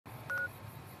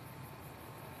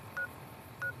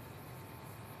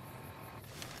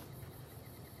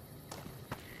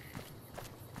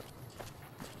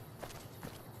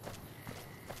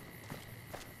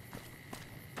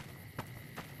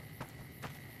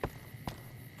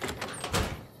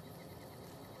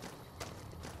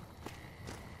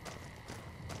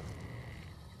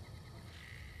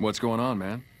What's going on,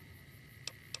 man?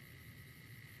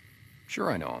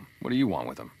 Sure I know him. What do you want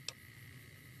with him?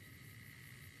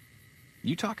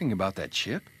 You talking about that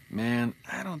chip? Man,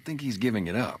 I don't think he's giving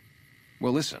it up.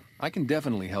 Well, listen, I can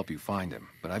definitely help you find him,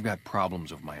 but I've got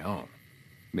problems of my own.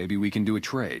 Maybe we can do a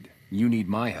trade. You need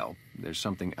my help. There's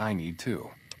something I need too.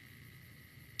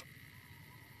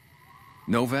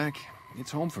 Novak, it's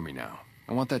home for me now.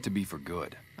 I want that to be for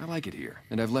good. I like it here,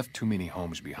 and I've left too many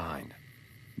homes behind.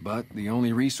 But the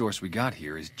only resource we got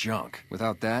here is junk.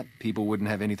 Without that, people wouldn't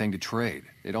have anything to trade.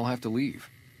 They'd all have to leave.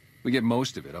 We get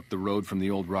most of it up the road from the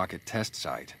old rocket test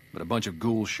site, but a bunch of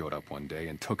ghouls showed up one day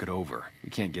and took it over. We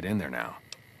can't get in there now.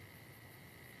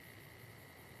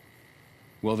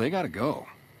 Well, they gotta go,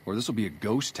 or this'll be a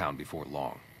ghost town before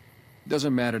long.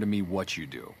 Doesn't matter to me what you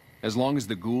do. As long as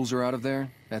the ghouls are out of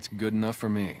there, that's good enough for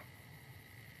me.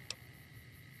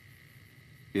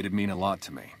 It'd mean a lot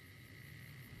to me.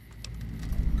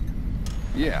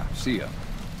 Yeah, see ya.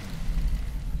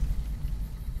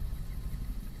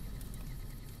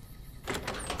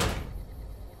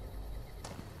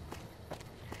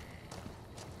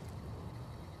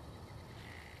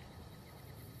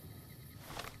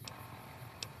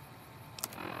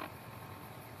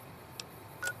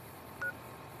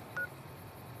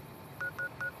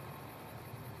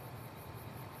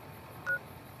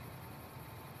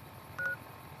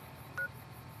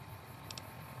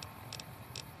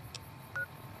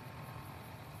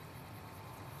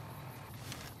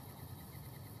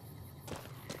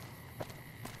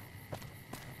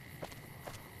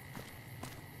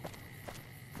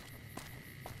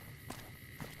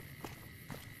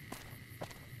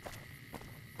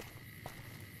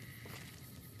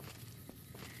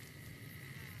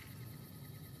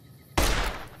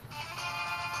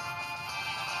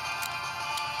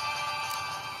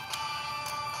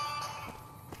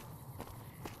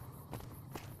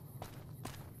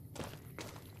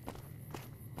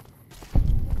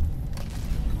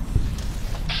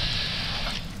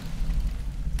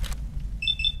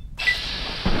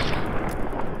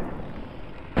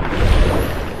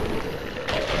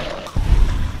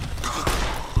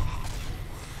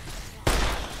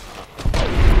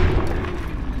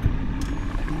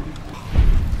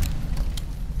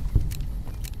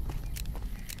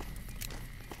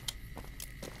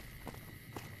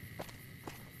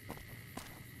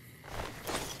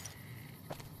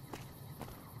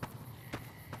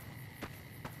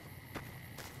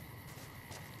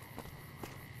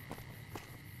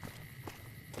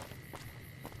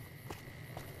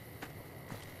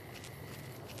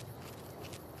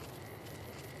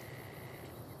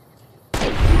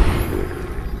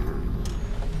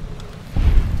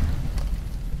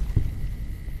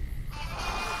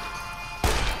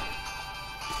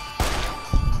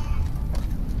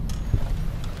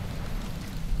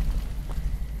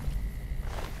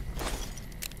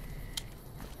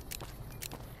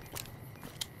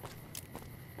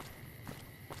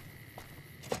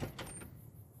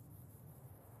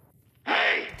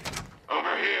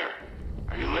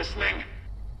 Listening?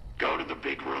 Go to the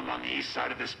big room on the east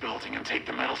side of this building and take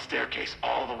the metal staircase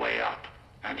all the way up.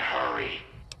 And hurry.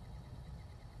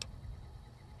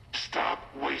 Stop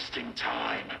wasting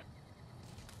time.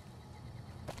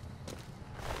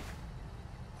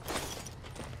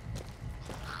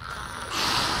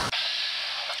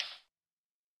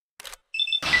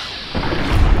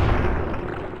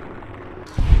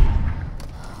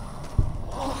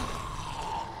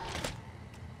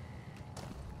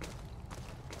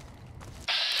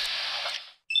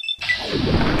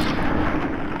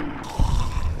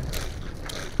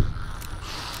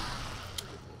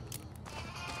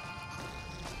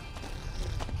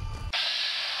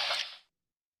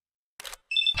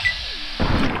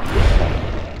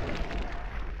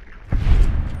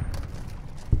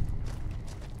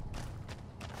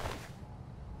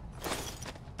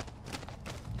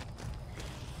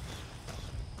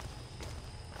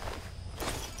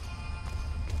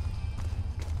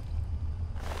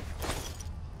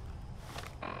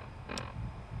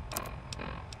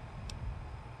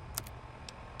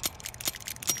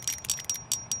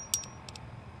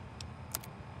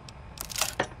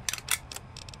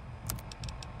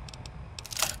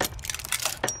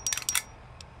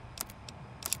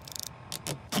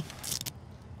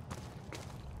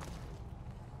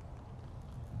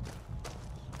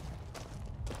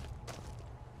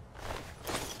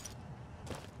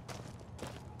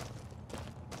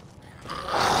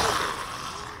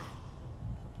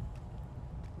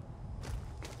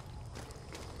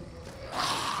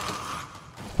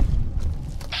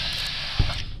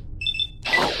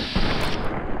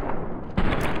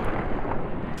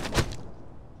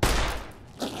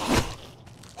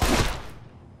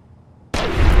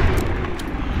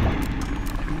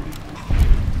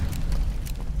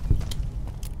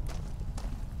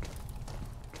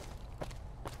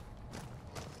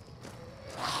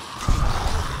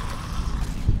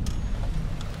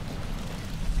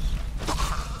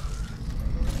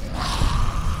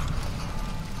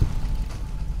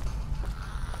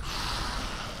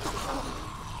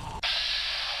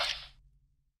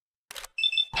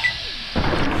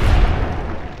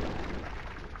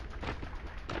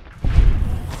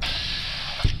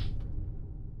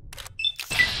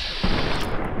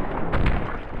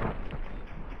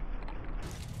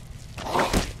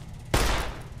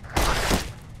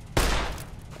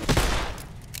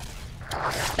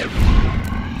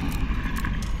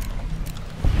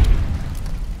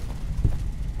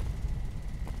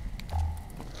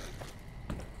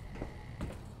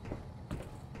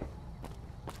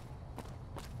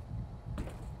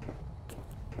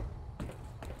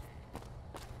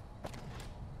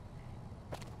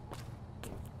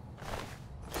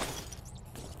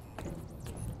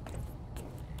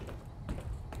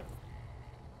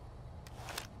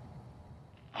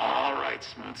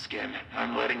 Smooth Skin.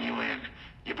 I'm letting you in.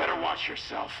 You better watch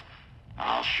yourself.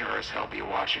 I'll sure as hell be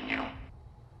watching you.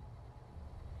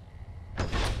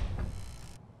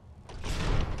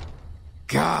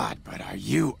 God, but are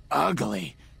you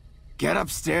ugly. Get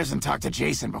upstairs and talk to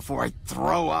Jason before I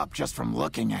throw up just from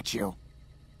looking at you.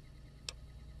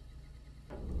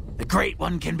 The Great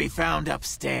One can be found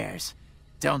upstairs.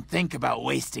 Don't think about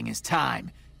wasting his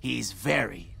time. He's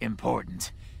very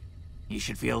important. He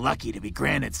should feel lucky to be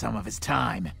granted some of his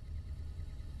time.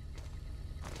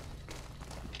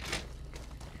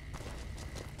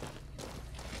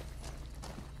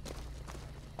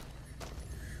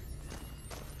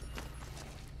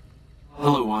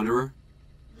 Hello, Wanderer.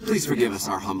 Please forgive us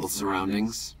our humble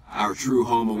surroundings. Our true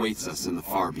home awaits us in the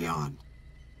far beyond.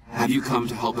 Have you come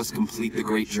to help us complete the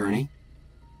great journey?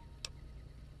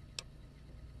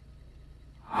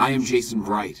 I am Jason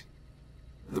Bright,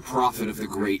 the prophet of the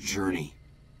great journey.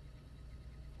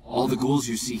 All the ghouls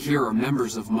you see here are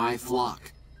members of my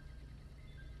flock.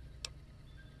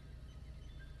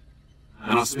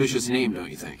 An auspicious name,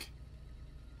 don't you think?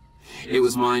 It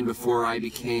was mine before I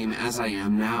became as I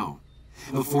am now.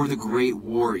 Before the Great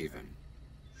War, even.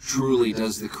 Truly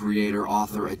does the Creator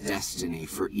author a destiny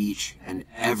for each and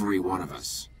every one of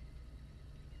us.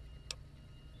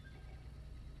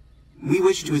 We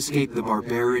wish to escape the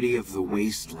barbarity of the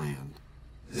wasteland,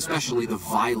 especially the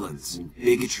violence and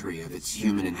bigotry of its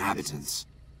human inhabitants.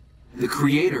 The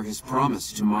Creator has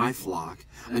promised to my flock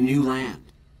a new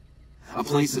land, a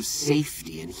place of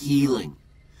safety and healing,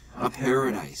 a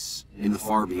paradise in the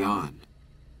far beyond.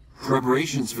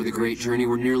 Preparations for the great journey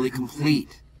were nearly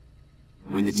complete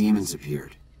when the demons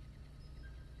appeared.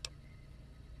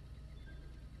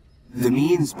 The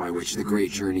means by which the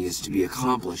great journey is to be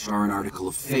accomplished are an article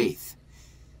of faith,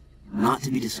 not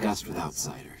to be discussed with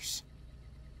outsiders.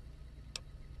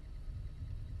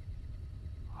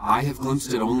 I have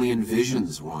glimpsed it only in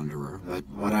visions, Wanderer, but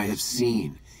what I have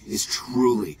seen is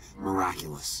truly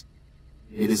miraculous.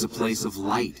 It is a place of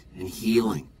light and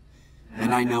healing.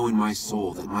 And I know in my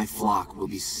soul that my flock will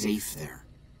be safe there.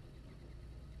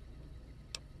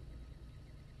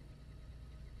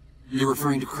 You're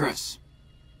referring to Chris.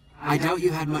 I doubt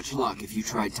you had much luck if you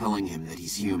tried telling him that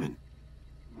he's human.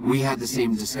 We had the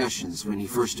same discussions when he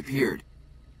first appeared,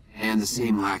 and the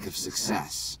same lack of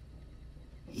success.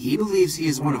 He believes he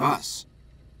is one of us.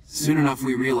 Soon enough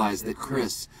we realized that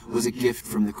Chris was a gift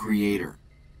from the Creator.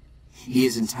 He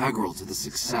is integral to the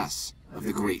success of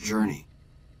the great journey.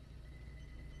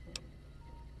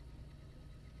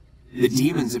 The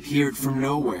demons appeared from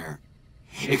nowhere,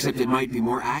 except it might be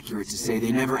more accurate to say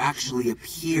they never actually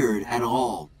appeared at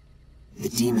all. The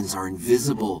demons are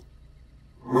invisible.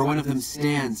 Where one of them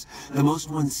stands, the most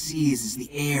one sees is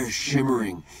the air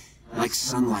shimmering, like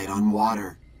sunlight on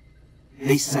water.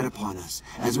 They set upon us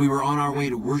as we were on our way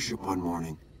to worship one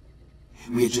morning.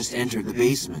 We had just entered the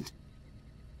basement.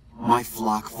 My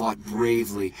flock fought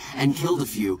bravely and killed a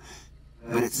few,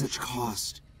 but at such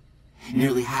cost.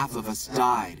 Nearly half of us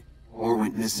died or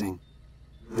went missing.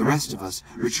 The rest of us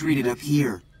retreated up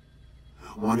here.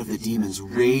 One of the demons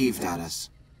raved at us,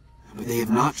 but they have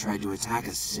not tried to attack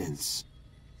us since.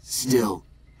 Still,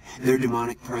 their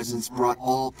demonic presence brought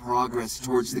all progress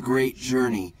towards the great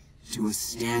journey to a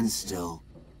standstill.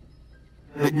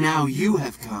 But now you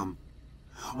have come.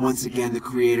 Once again, the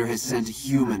Creator has sent a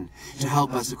human to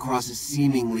help us across a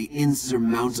seemingly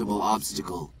insurmountable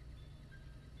obstacle.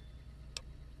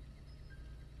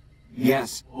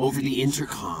 Yes, over the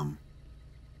intercom.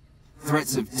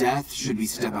 Threats of death should we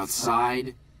step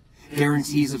outside.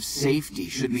 Guarantees of safety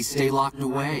should we stay locked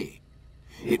away.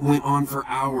 It went on for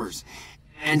hours,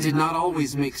 and did not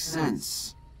always make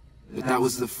sense. But that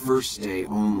was the first day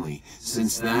only.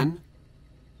 Since then,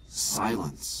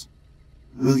 silence.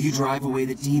 Will you drive away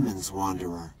the demons,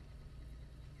 Wanderer?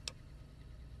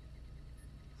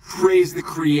 Praise the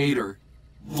Creator.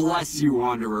 Bless you,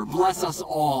 Wanderer. Bless us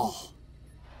all.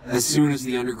 As soon as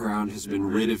the underground has been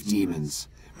rid of demons,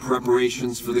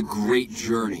 preparations for the great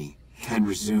journey can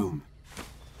resume.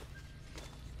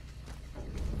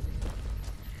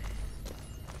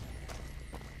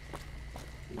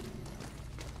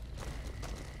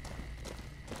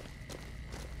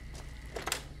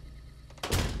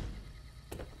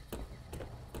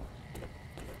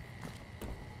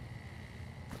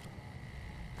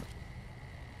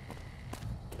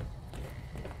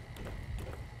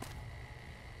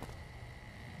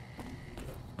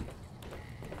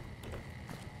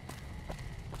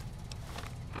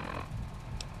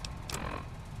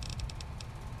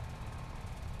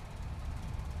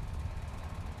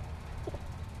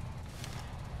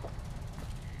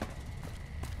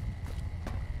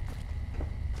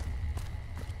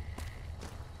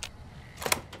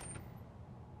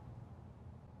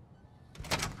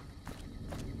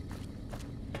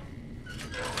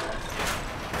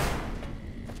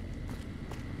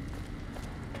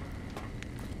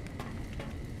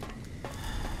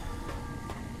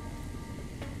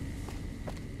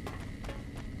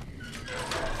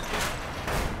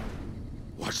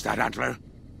 What's that, Antler?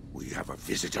 We have a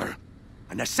visitor.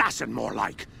 An assassin, more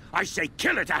like. I say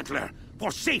kill it, Antler,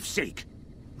 for safe's sake.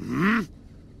 Hmm?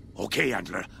 Okay,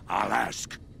 Antler, I'll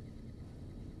ask.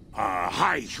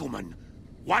 Hi, human.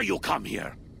 Why you come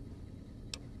here?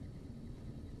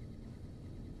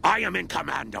 I am in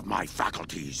command of my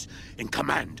faculties, in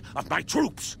command of my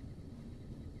troops.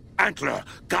 Antler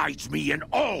guides me in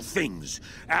all things,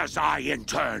 as I in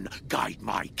turn guide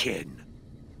my kin.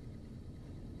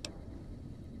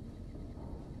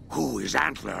 Who is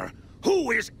Antler?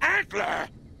 Who is Antler?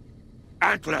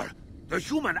 Antler, the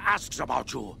human asks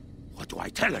about you. What do I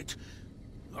tell it?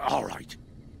 All right.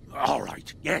 All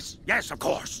right. Yes, of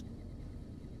course.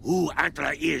 Who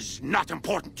Antler is not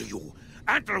important to you.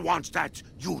 Antler wants that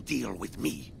you deal with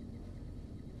me.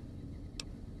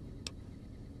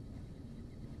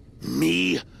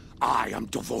 Me? I am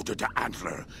devoted to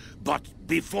Antler. But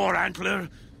before Antler?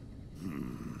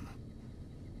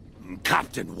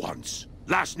 Captain once.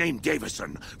 Last name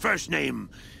Davison. First name...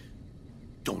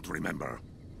 don't remember.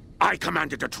 I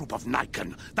commanded a troop of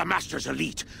Nightkin, the Master's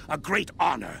elite. A great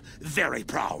honor. Very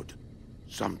proud.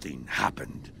 Something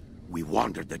happened. We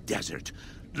wandered the desert.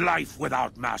 Life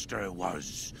without Master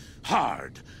was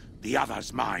hard. The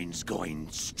others' minds going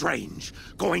strange,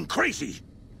 going crazy.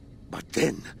 But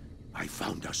then, I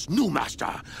found us new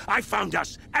Master. I found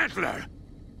us Antler.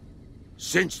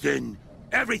 Since then,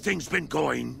 everything's been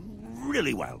going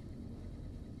really well.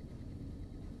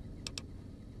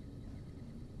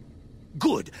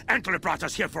 Good. Antler brought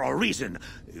us here for a reason.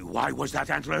 Why was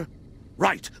that, Antler?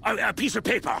 Right. A piece of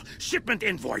paper. Shipment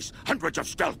invoice. Hundreds of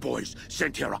stealth boys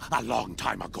sent here a long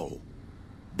time ago.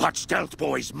 But stealth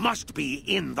boys must be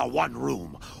in the one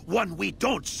room. One we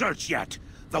don't search yet.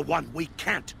 The one we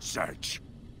can't search.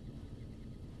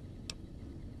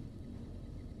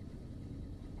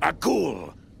 A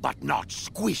ghoul, but not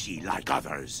squishy like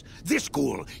others. This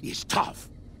ghoul is tough.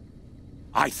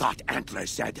 I thought Antler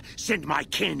said, send my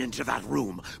kin into that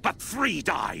room, but 3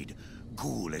 died.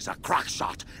 Ghoul is a crack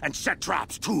shot and set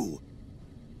traps too.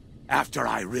 After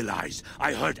I realized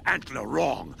I heard Antler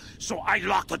wrong, so I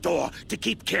locked the door to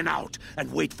keep kin out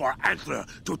and wait for Antler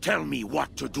to tell me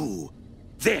what to do.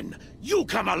 Then you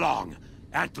come along.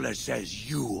 Antler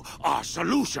says you are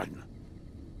solution.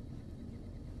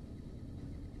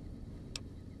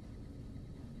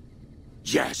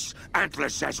 Yes, Antler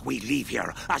says we leave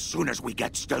here as soon as we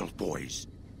get stealth boys.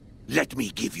 Let me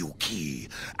give you key.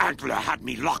 Antler had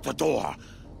me lock the door.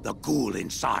 The ghoul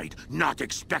inside, not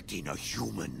expecting a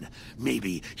human.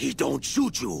 Maybe he don't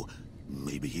shoot you.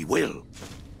 Maybe he will.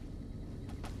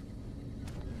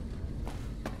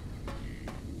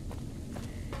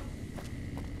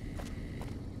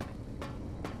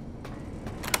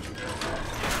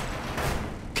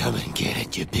 Come and get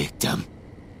it, you big dumb.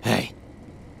 Hey.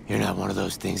 You're not one of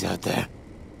those things out there.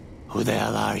 Who the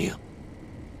hell are you?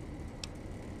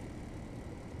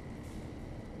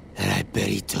 And I bet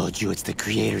he told you it's the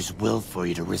Creator's will for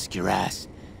you to risk your ass,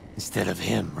 instead of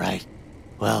him, right?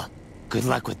 Well, good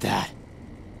luck with that.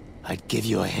 I'd give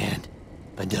you a hand,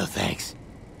 but no thanks.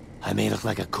 I may look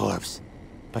like a corpse,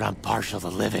 but I'm partial to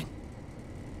living.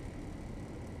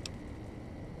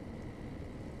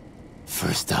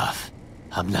 First off,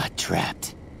 I'm not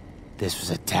trapped. This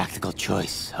was a tactical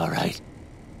choice, all right?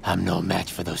 I'm no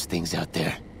match for those things out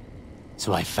there.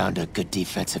 So I found a good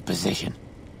defensive position,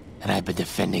 and I've been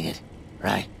defending it,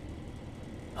 right?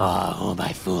 Oh, who am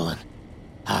I fooling?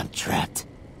 I'm trapped.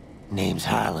 Name's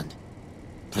Harland.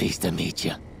 Pleased to meet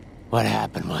you. What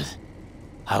happened was,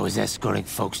 I was escorting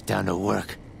folks down to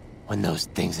work when those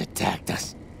things attacked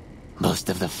us. Most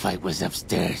of the fight was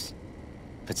upstairs,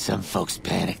 but some folks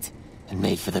panicked and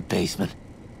made for the basement.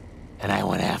 And I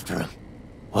went after him.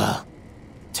 Well,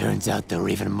 turns out there were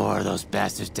even more of those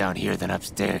bastards down here than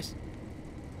upstairs.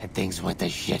 And things went to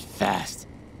shit fast.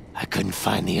 I couldn't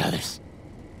find the others.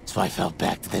 So I fell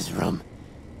back to this room,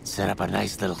 set up a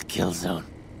nice little kill zone.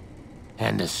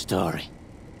 End of story.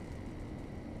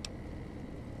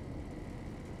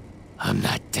 I'm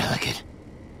not delicate.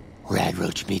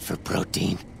 Radroach meat for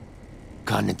protein.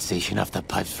 Condensation off the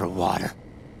pipes for water.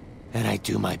 And I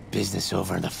do my business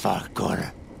over in the far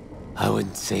corner. I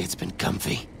wouldn't say it's been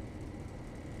comfy.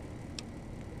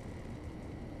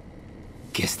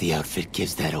 Guess the outfit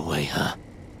gives that away, huh?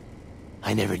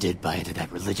 I never did buy into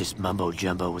that religious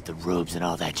mumbo-jumbo with the robes and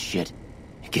all that shit.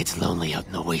 It gets lonely out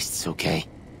in the wastes, okay?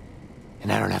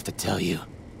 And I don't have to tell you,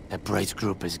 that Bright's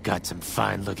group has got some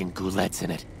fine-looking ghoulettes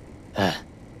in it.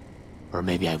 Or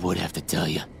maybe I would have to tell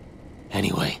you.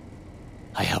 Anyway,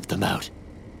 I helped them out,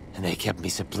 and they kept me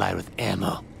supplied with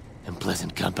ammo and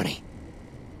pleasant company.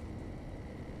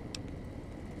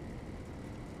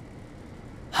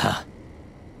 Huh.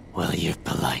 Well, you're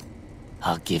polite.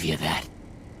 I'll give you that.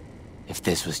 If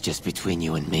this was just between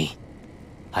you and me,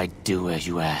 I'd do as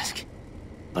you ask.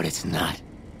 But it's not.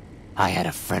 I had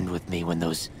a friend with me when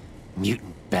those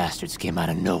mutant bastards came out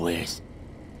of nowheres.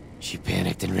 She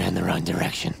panicked and ran the wrong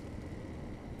direction.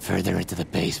 Further into the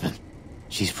basement.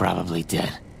 She's probably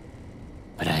dead.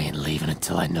 But I ain't leaving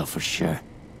until I know for sure.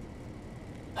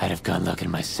 I'd have gone looking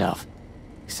myself,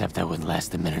 except I wouldn't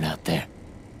last a minute out there.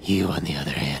 You, on the other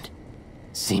hand,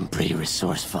 seem pretty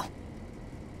resourceful.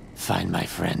 Find my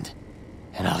friend,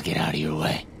 and I'll get out of your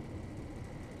way.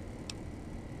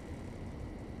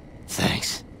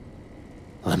 Thanks.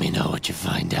 Let me know what you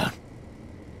find out.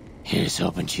 Here's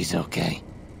hoping she's okay.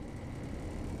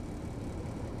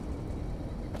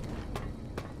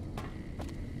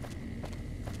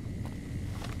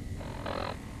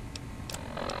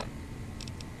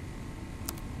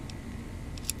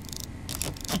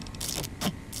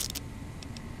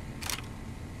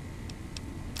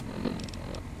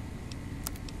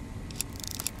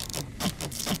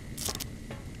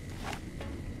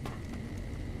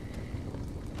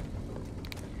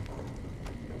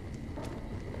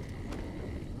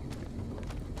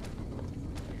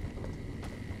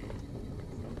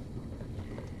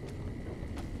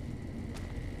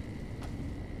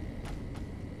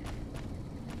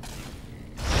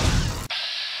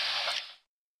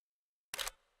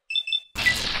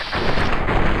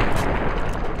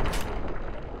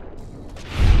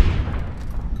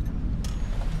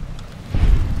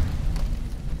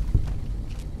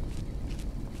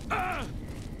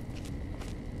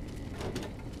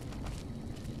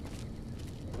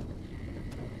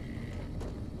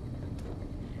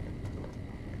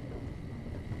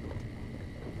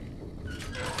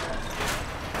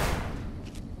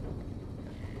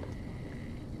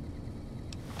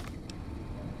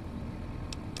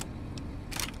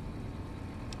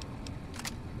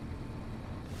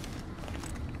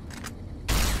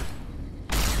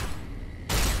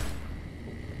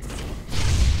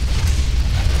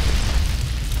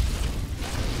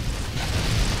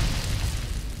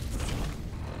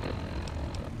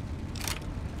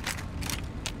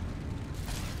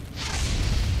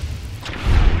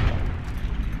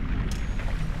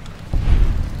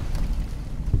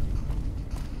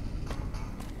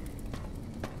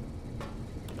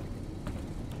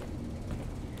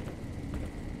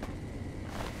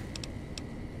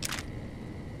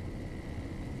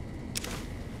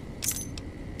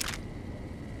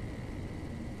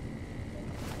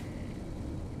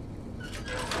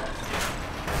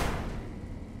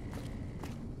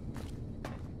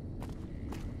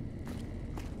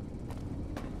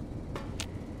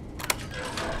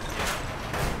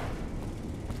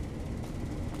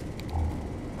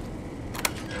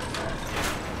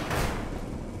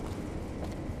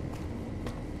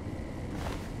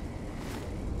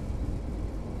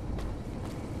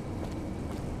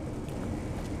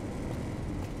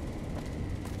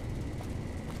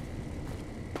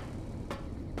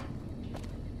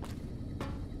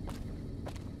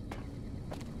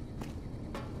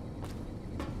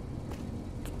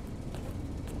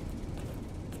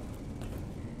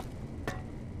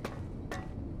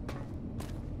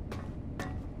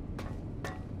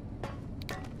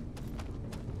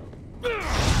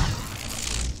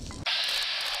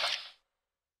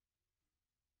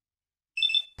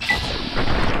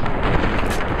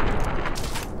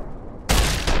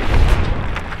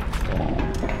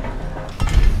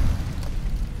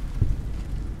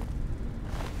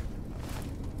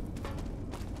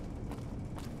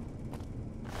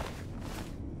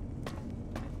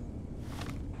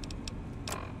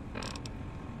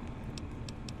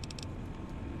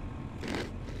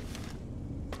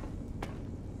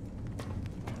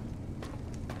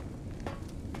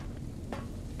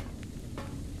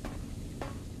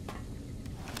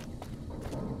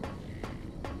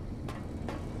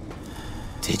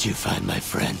 Did you find my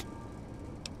friend?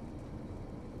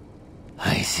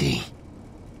 I see.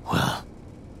 Well,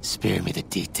 spare me the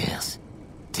details.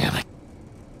 Damn it.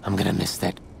 I'm gonna miss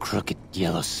that crooked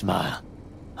yellow smile.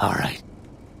 Alright.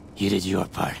 You did your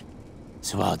part,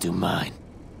 so I'll do mine.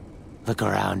 Look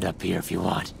around up here if you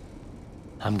want.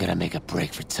 I'm gonna make a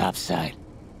break for topside.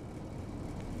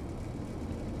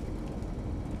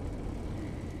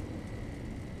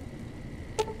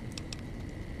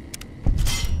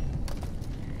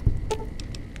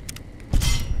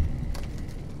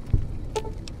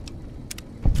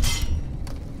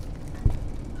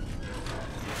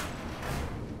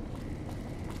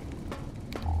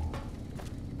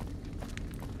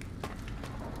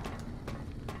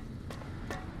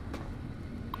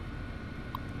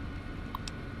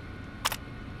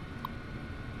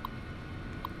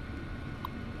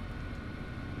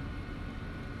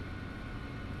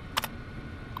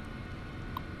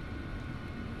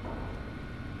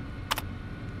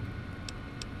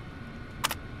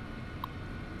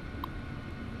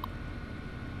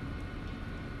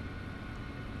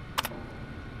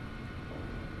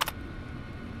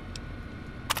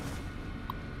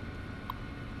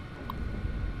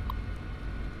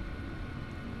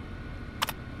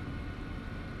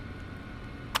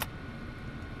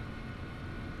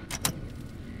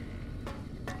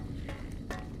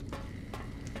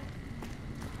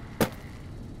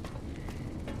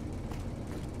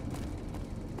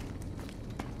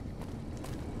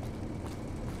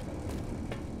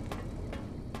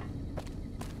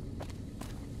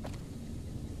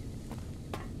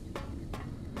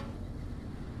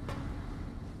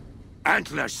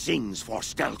 Antler sings for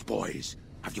stealth boys.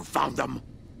 Have you found them?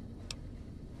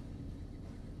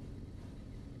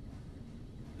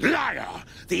 Liar!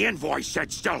 The invoice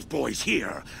said stealth boys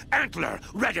here. Antler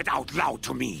read it out loud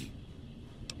to me.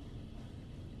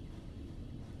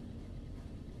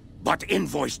 But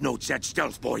invoice note said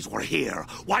stealth boys were here.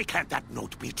 Why can't that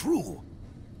note be true?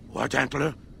 What,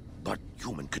 Antler? But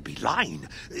human could be lying.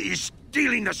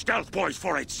 Stealing the stealth boys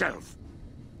for itself.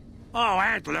 Oh,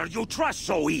 Antler, you trust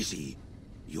so easy.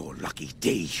 Your lucky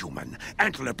day, human.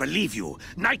 Antler, believe you.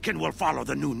 Nightkin will follow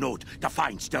the new note to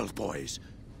find stealth boys.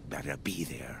 Better be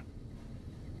there.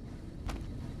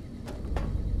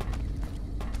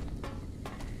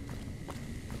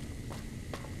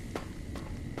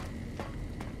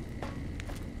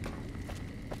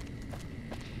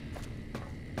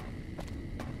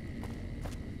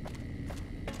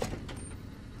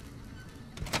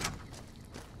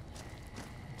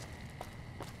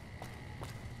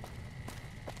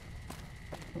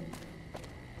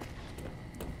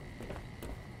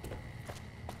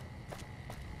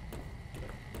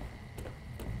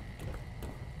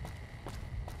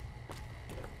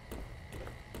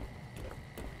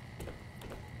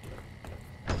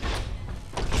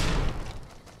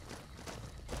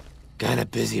 Kinda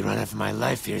busy running for my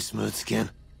life here,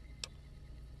 Smoothskin.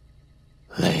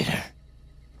 Later.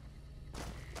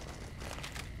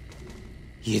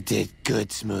 You did good,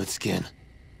 Smoothskin.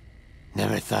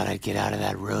 Never thought I'd get out of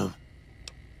that room.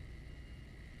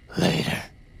 Later.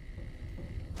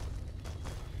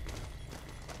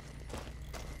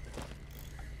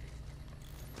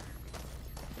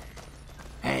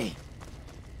 Hey.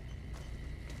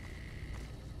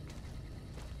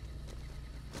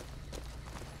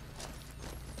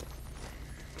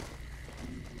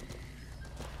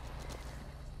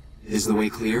 Is the way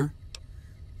clear?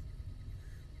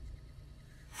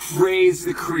 Praise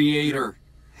the Creator,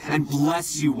 and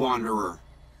bless you, Wanderer.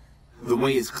 The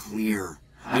way is clear.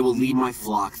 I will lead my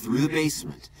flock through the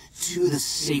basement to the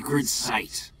sacred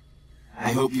site.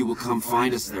 I hope you will come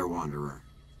find us there, Wanderer.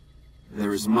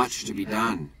 There is much to be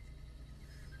done.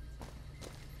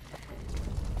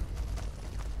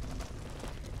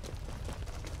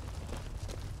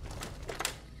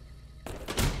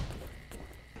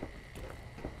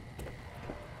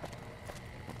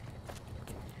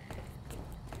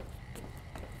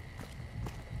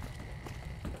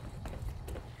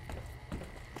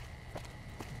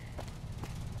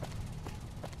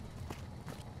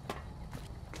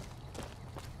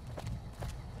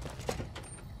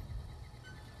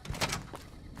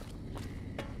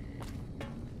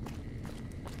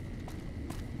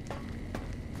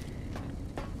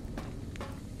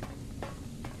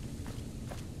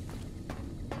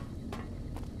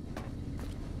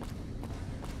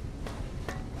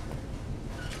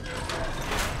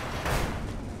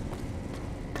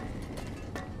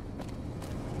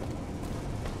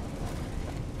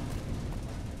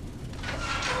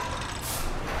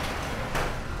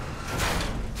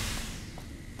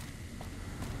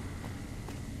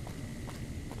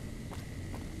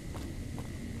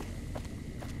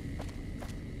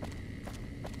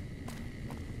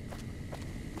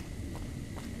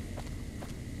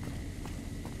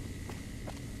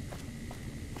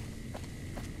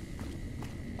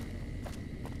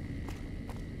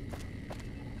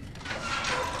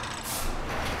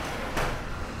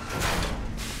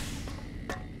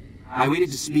 I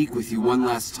waited to speak with you one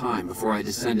last time before I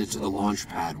descended to the launch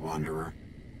pad, Wanderer.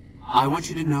 I want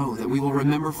you to know that we will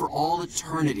remember for all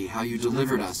eternity how you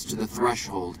delivered us to the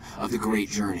threshold of the great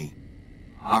journey.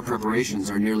 Our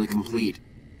preparations are nearly complete,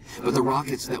 but the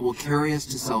rockets that will carry us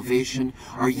to salvation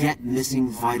are yet missing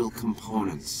vital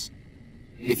components.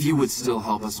 If you would still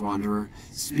help us, Wanderer,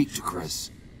 speak to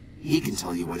Chris. He can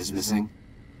tell you what is missing.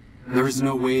 There is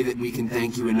no way that we can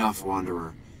thank you enough,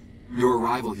 Wanderer. Your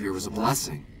arrival here was a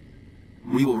blessing.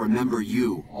 We will remember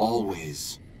you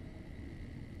always.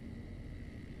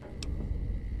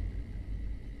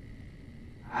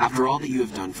 After all that you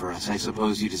have done for us, I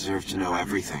suppose you deserve to know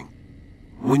everything.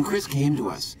 When Chris came to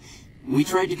us, we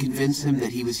tried to convince him that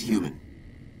he was human.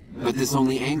 But this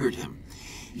only angered him.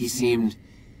 He seemed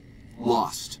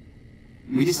lost.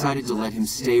 We decided to let him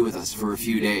stay with us for a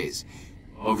few days,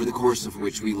 over the course of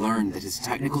which we learned that his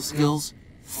technical skills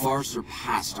far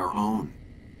surpassed our own.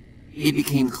 It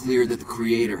became clear that the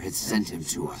Creator had sent him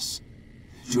to us,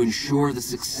 to ensure the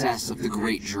success of the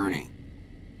great journey.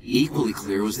 Equally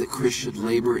clear was that Chris should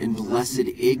labor in blessed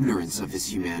ignorance of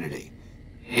his humanity,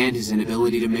 and his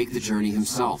inability to make the journey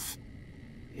himself.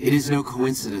 It is no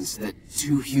coincidence that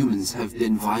two humans have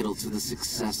been vital to the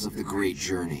success of the great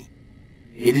journey.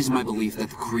 It is my belief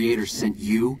that the Creator sent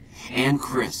you and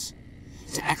Chris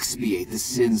to expiate the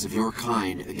sins of your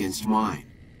kind against mine.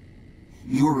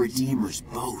 Your redeemers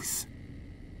both.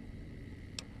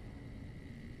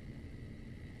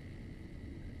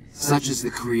 Such is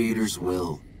the Creator's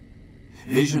will.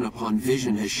 Vision upon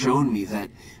vision has shown me that,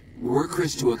 were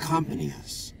Chris to accompany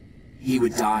us, he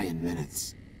would die in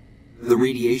minutes. The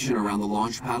radiation around the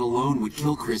launch pad alone would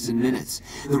kill Chris in minutes.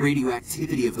 The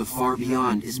radioactivity of the far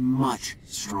beyond is much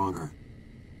stronger.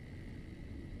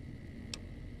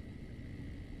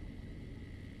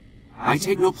 I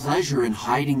take no pleasure in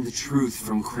hiding the truth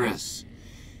from Chris,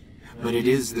 but it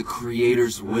is the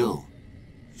Creator's will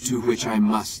to which I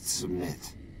must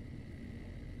submit.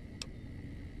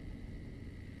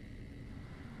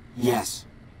 Yes,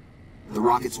 the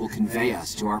rockets will convey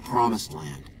us to our promised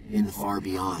land in the far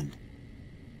beyond.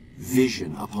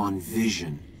 Vision upon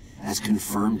vision has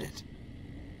confirmed it.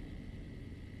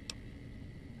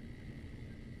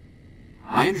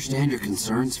 I understand your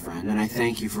concerns, friend, and I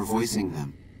thank you for voicing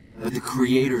them. But the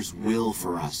Creator's will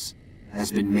for us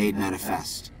has been made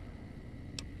manifest.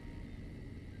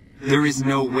 There is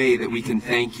no way that we can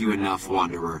thank you enough,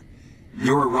 Wanderer.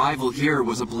 Your arrival here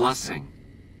was a blessing.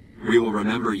 We will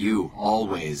remember you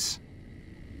always.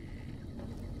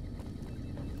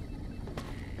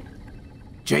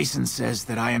 Jason says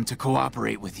that I am to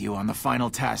cooperate with you on the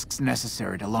final tasks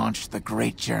necessary to launch the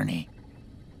Great Journey.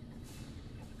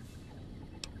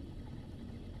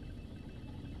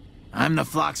 I'm the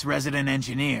flock's resident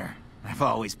engineer. I've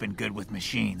always been good with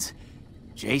machines.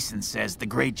 Jason says the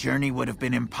Great Journey would have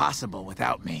been impossible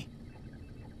without me.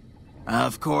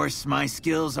 Of course, my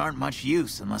skills aren't much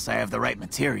use unless I have the right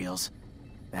materials.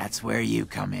 That's where you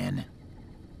come in.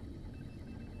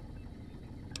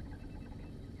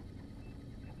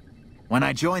 When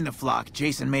I joined the flock,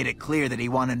 Jason made it clear that he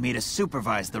wanted me to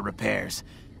supervise the repairs,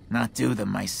 not do them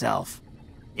myself.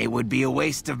 It would be a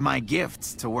waste of my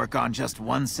gifts to work on just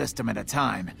one system at a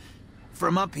time.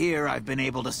 From up here, I've been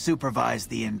able to supervise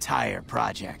the entire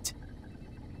project.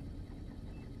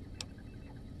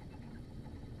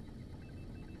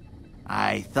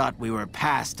 I thought we were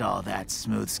past all that,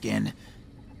 Smoothskin.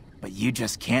 But you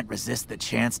just can't resist the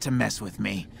chance to mess with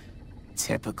me.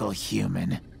 Typical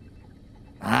human.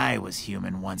 I was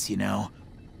human once, you know.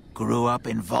 Grew up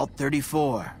in Vault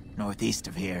 34, northeast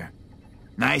of here.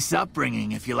 Nice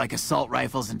upbringing if you like assault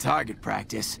rifles and target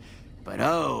practice. But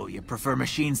oh, you prefer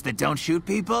machines that don't shoot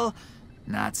people?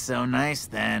 Not so nice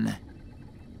then.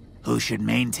 Who should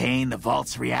maintain the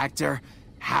Vault's reactor?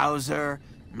 Hauser?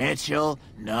 Mitchell?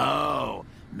 No.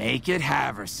 Make it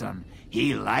Haversam.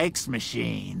 He likes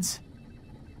machines.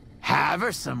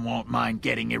 Haversam won't mind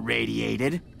getting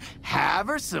irradiated.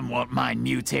 Haversam won't mind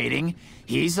mutating.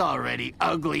 He's already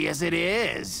ugly as it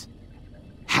is.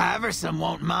 Haversam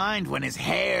won't mind when his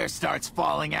hair starts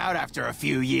falling out after a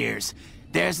few years.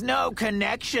 There's no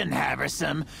connection,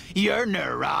 Haversam. You're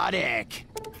neurotic.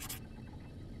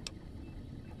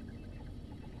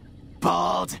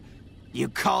 Bald? You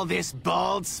call this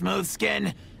bald,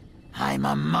 Smoothskin? I'm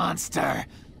a monster.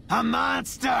 A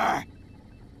monster!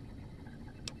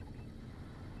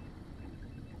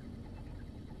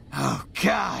 Oh,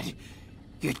 God.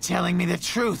 You're telling me the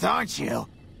truth, aren't you?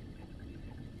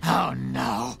 Oh,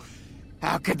 no.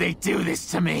 How could they do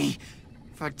this to me?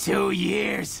 For 2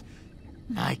 years.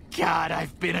 My God,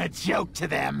 I've been a joke to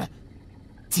them.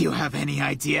 Do you have any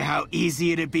idea how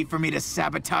easy it'd be for me to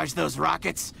sabotage those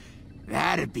rockets?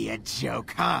 That'd be a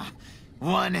joke, huh?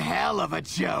 One hell of a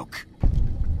joke.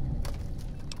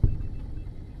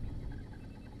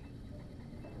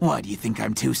 What, you think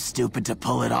I'm too stupid to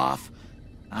pull it off?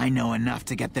 I know enough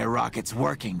to get their rockets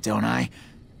working, don't I?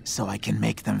 So I can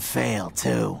make them fail,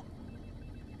 too.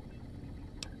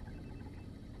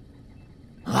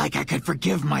 Like I could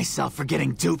forgive myself for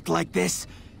getting duped like this?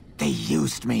 They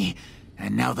used me,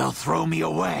 and now they'll throw me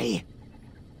away.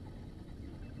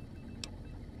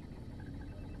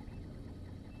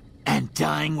 And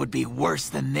dying would be worse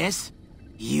than this?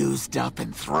 Used up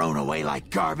and thrown away like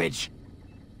garbage?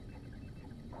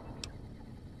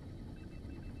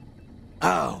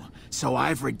 Oh, so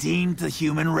I've redeemed the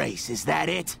human race, is that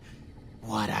it?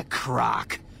 What a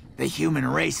crock. The human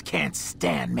race can't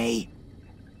stand me.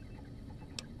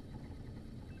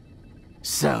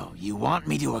 So, you want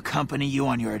me to accompany you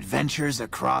on your adventures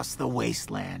across the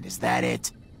wasteland, is that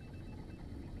it?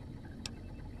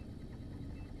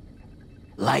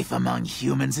 Life among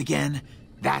humans again?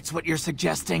 That's what you're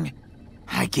suggesting?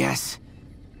 I guess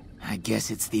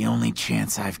it's the only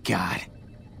chance I've got.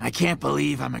 I can't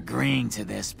believe I'm agreeing to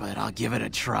this, but I'll give it a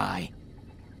try.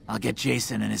 I'll get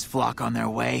Jason and his flock on their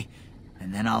way,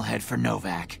 and then I'll head for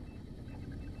Novak.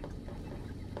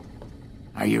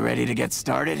 Are you ready to get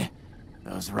started?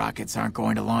 Those rockets aren't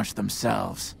going to launch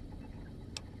themselves.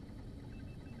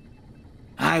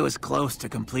 I was close to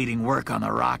completing work on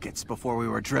the rockets before we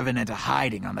were driven into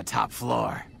hiding on the top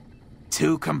floor.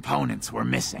 2 components were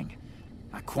missing.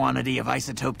 A quantity of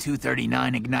isotope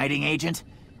 239 igniting agent,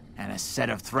 and a set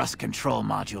of thrust control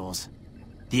modules.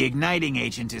 The igniting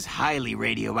agent is highly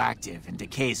radioactive and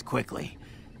decays quickly.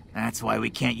 That's why we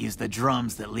can't use the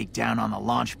drums that leak down on the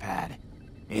launch pad.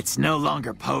 It's no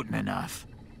longer potent enough.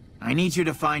 I need you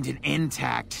to find an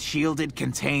intact, shielded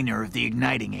container of the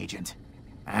igniting agent.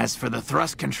 As for the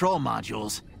thrust control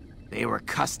modules, they were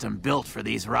custom built for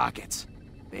these rockets.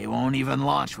 They won't even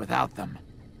launch without them.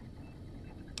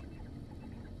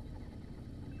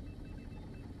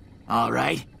 All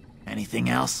right. Anything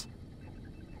else?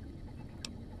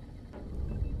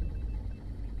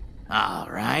 All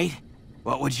right.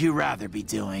 What would you rather be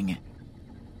doing?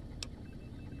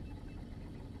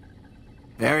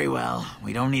 Very well.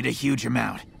 We don't need a huge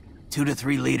amount. 2 to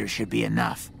 3 liters should be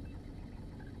enough.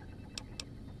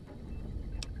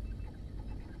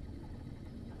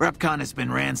 REPCONN has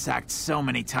been ransacked so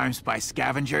many times by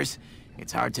scavengers,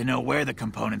 it's hard to know where the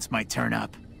components might turn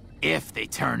up. If they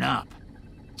turn up.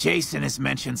 Jason has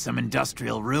mentioned some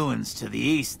industrial ruins to the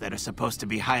east that are supposed to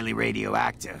be highly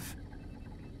radioactive.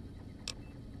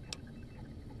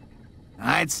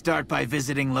 I'd start by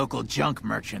visiting local junk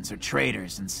merchants or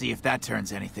traders and see if that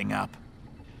turns anything up.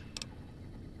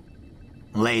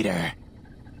 Later.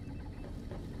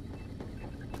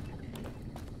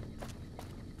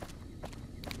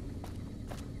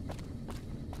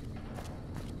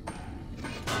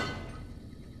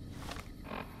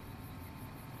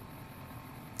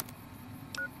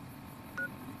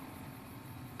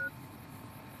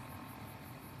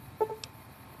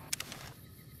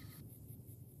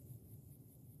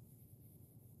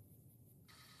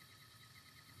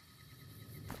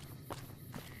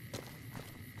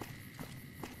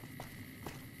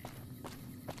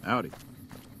 Howdy.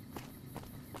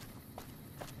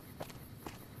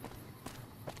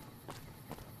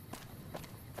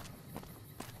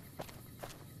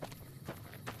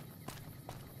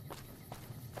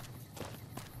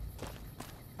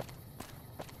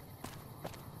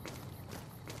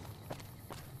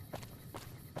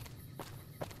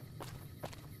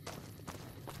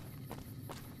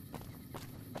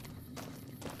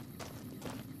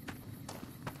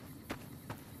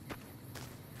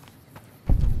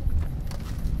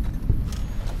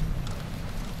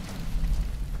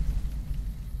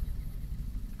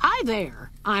 Hi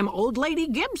there. I'm Old Lady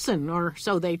Gibson, or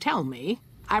so they tell me.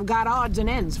 I've got odds and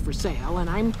ends for sale, and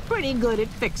I'm pretty good at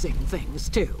fixing things,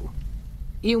 too.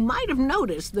 You might have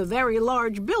noticed the very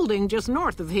large building just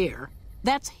north of here.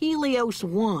 That's Helios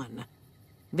 1.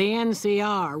 The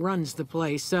NCR runs the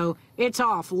place, so it's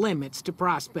off limits to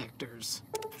prospectors.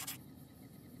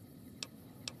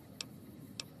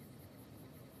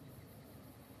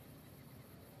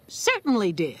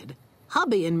 Certainly did.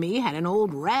 Hubby and me had an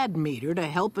old rad meter to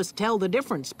help us tell the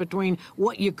difference between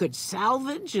what you could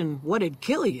salvage and what'd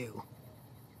kill you.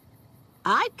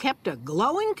 I kept a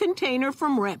glowing container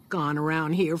from REPCONN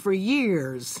around here for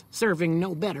years, serving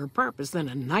no better purpose than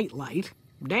a nightlight.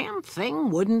 Damn thing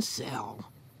wouldn't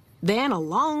sell. Then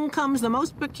along comes the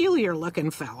most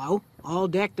peculiar-looking fellow, all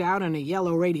decked out in a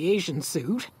yellow radiation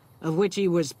suit, of which he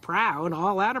was proud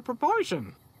all out of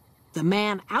proportion. The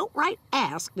man outright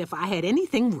asked if I had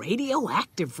anything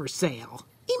radioactive for sale.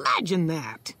 Imagine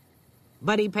that.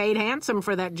 But he paid handsome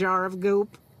for that jar of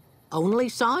goop. Only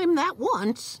saw him that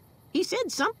once. He said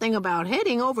something about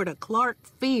heading over to Clark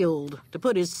Field to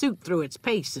put his suit through its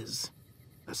paces.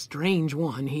 A strange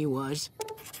one he was.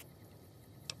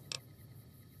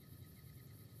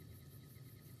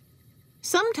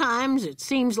 Sometimes it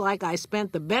seems like I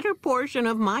spent the better portion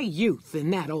of my youth in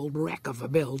that old wreck of a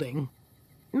building.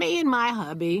 Me and my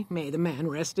hubby, may the man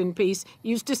rest in peace,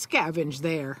 used to scavenge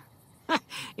there.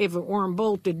 If it weren't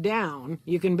bolted down,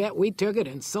 you can bet we took it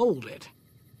and sold it.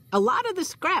 A lot of the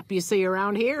scrap you see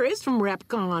around here is from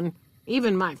REPCONN,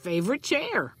 even my favorite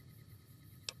chair.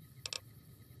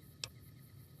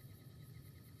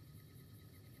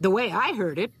 The way I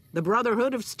heard it, the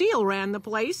Brotherhood of Steel ran the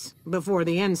place before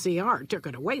the NCR took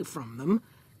it away from them.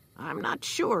 I'm not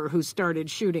sure who started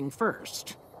shooting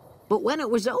first. But when it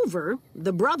was over,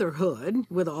 the Brotherhood,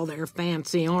 with all their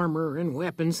fancy armor and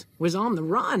weapons, was on the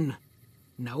run.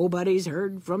 Nobody's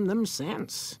heard from them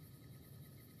since.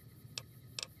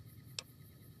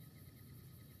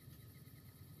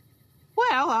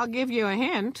 Well, I'll give you a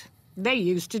hint. They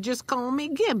used to just call me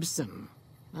Gibson.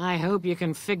 I hope you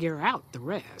can figure out the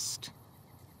rest.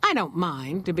 I don't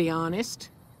mind, to be honest.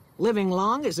 Living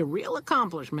long is a real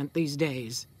accomplishment these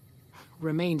days.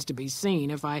 remains to be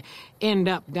seen if I end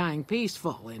up dying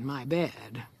peaceful in my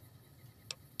bed.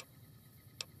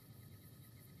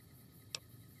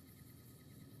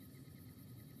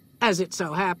 As it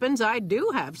so happens, I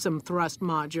do have some thrust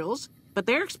modules, but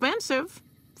they're expensive.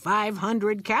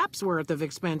 500 caps worth of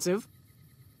expensive.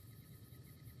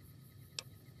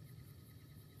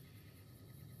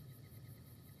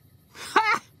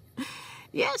 Ha!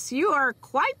 Yes, you are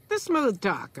quite the smooth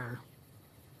talker.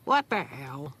 What the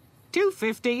hell?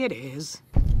 $250 it is.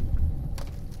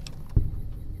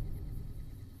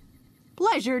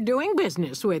 Pleasure doing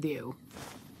business with you.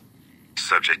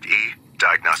 Subject E,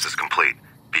 diagnosis complete.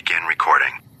 Begin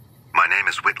recording. My name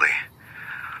is Whitley.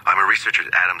 I'm a researcher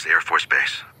at Adams Air Force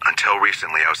Base. Until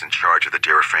recently, I was in charge of the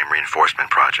Duraframe Reinforcement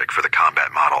Project for the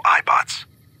combat model iBots.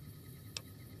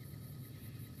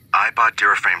 iBot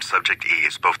Duraframe Subject E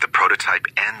is both the prototype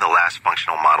and the last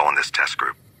functional model in this test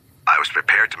group. I was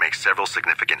prepared to make several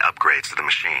significant upgrades to the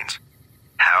machines.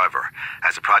 However,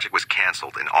 as the project was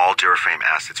canceled and all Duraframe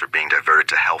assets are being diverted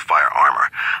to Hellfire armor,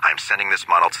 I am sending this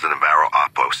model to the Navarro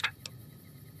outpost.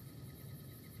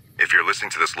 If you're listening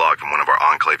to this log from one of our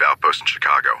Enclave outposts in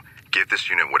Chicago, give this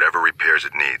unit whatever repairs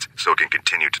it needs so it can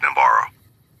continue to Navarro.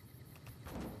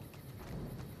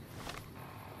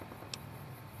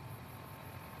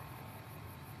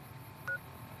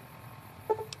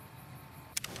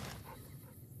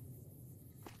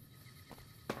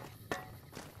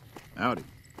 Howdy.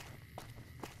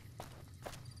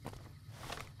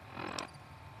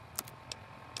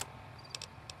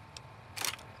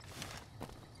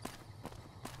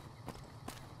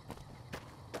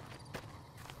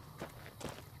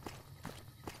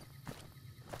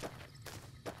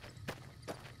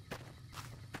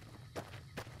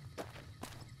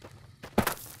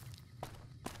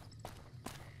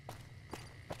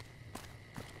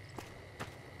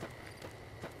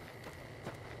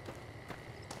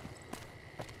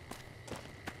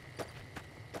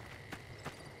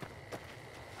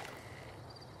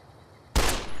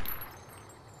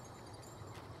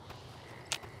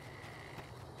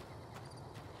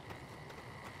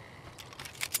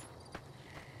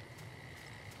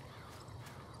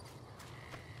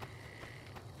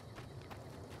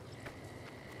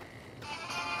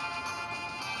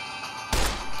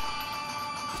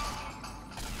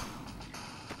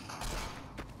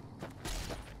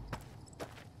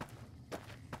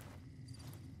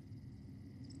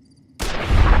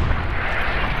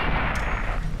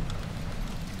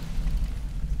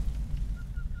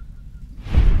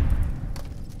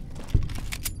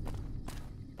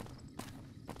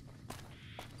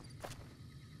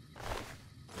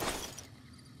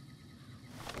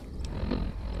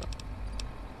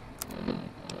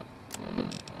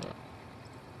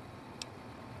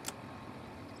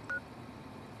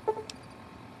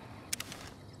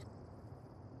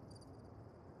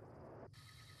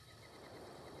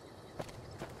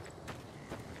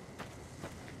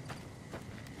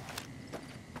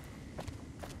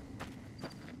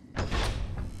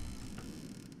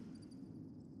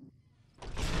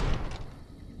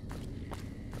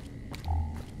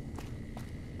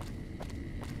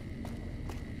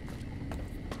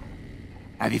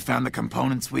 Have you found the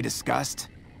components we discussed?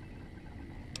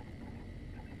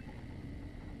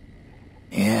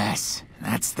 Yes,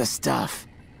 that's the stuff.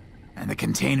 And the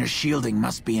container's shielding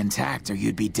must be intact or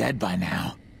you'd be dead by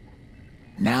now.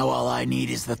 Now all I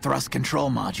need is the thrust control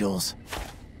modules.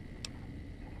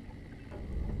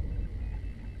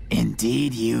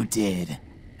 Indeed you did.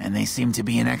 And they seem to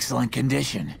be in excellent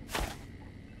condition.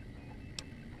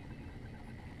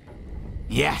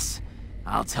 Yes.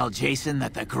 I'll tell Jason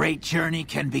that the great journey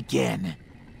can begin.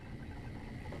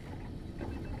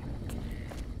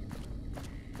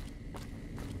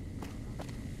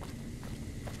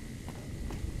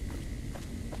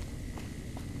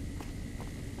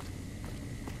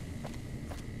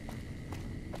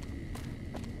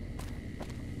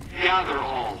 Gather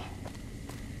all.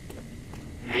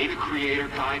 May the Creator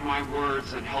guide my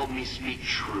words and help me speak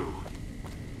true.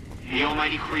 The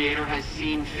Almighty Creator has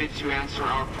seen fit to answer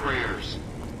our prayers.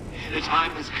 The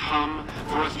time has come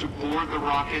for us to board the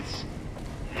rockets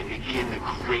and begin the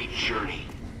great journey.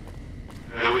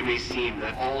 Though it may seem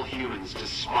that all humans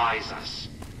despise us,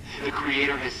 the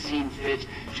Creator has seen fit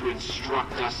to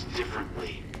instruct us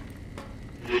differently.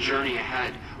 The journey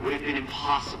ahead would have been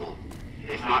impossible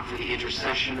if not for the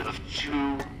intercession of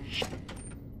two...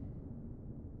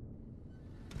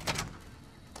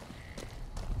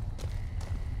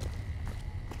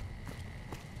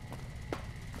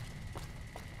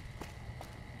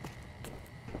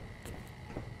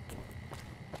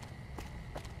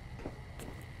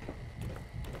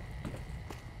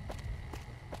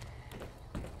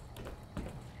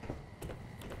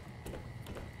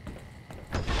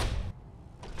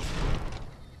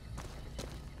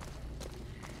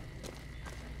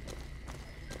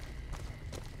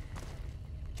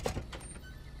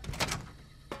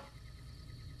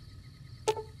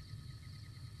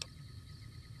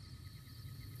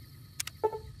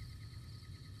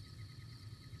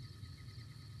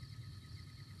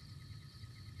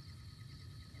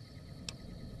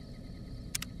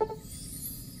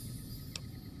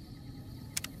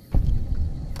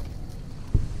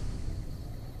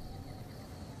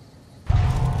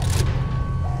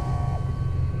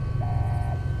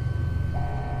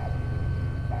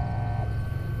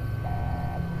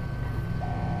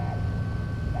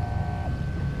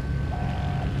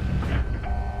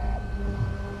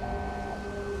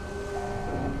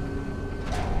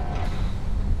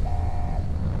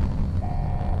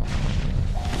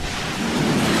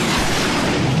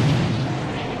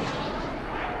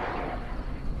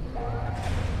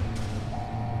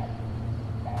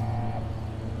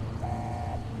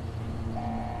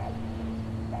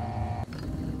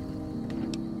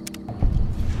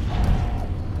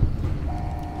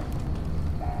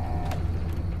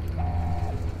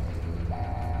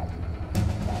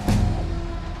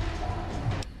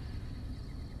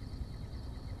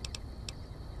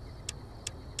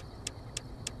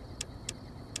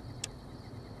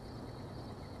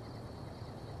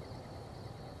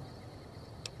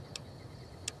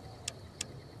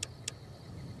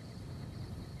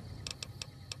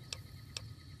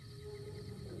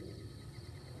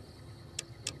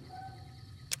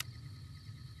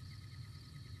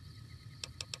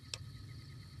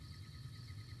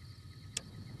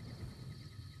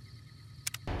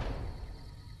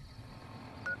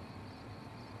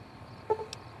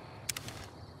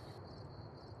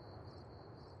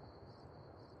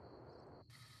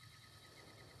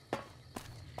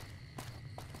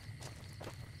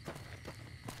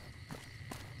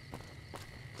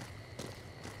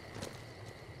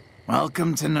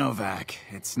 Welcome to Novak.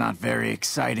 It's not very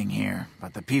exciting here,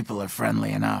 but the people are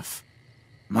friendly enough.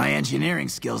 My engineering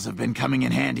skills have been coming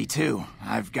in handy too.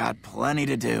 I've got plenty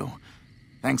to do.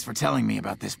 Thanks for telling me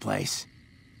about this place.